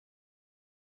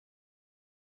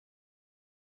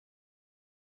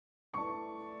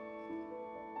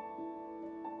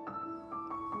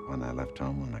when I left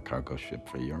home on a cargo ship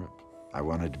for Europe. I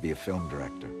wanted to be a film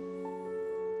director.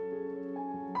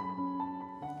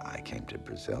 I came to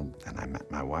Brazil, and I met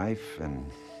my wife,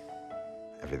 and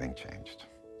everything changed.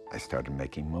 I started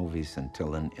making movies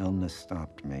until an illness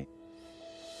stopped me.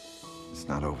 It's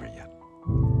not over yet.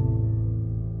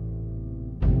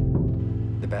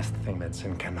 The best thing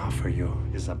medicine can offer you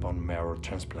is a bone marrow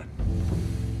transplant.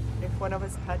 If one of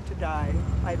us had to die,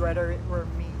 I'd rather it were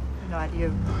me, not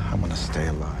you. I want to stay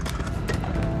alive.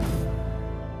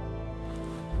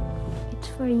 It's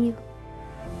for you.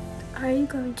 Are you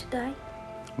going to die?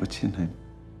 What's your name?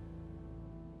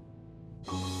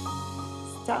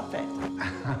 Stop it.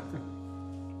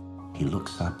 He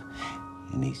looks up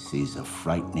and he sees a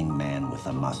frightening man with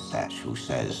a mustache who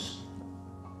says,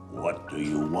 "What do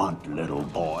you want, little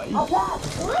boy?"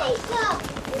 Wake up,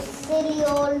 you silly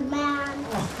old man.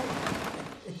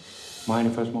 Mind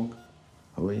if I smoke?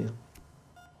 Who are you?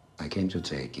 I came to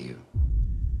take you.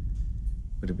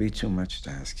 Would it be too much to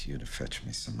ask you to fetch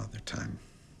me some other time?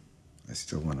 I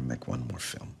still want to make one more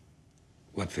film.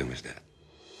 What film is that?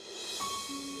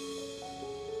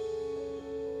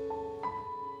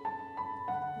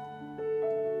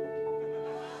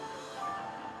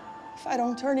 If I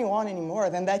don't turn you on anymore,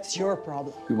 then that's your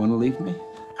problem. You want to leave me?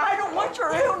 I don't want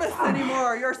your illness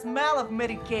anymore, your smell of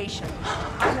medication.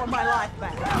 I want my life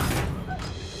back.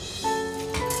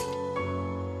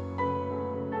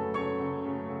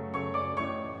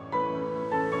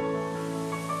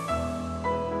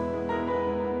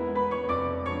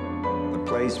 The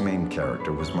play's main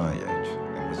character was my age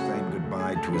and was saying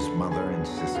goodbye to his mother and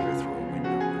sister through a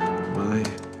window. My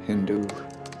Hindu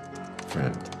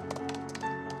friend.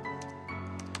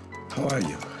 How are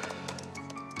you?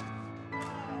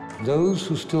 Those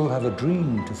who still have a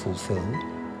dream to fulfill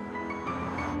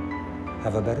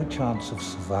have a better chance of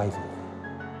survival.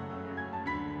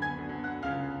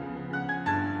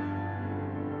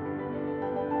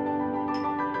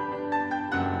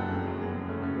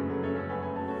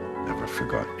 Never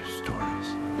forgot your stories.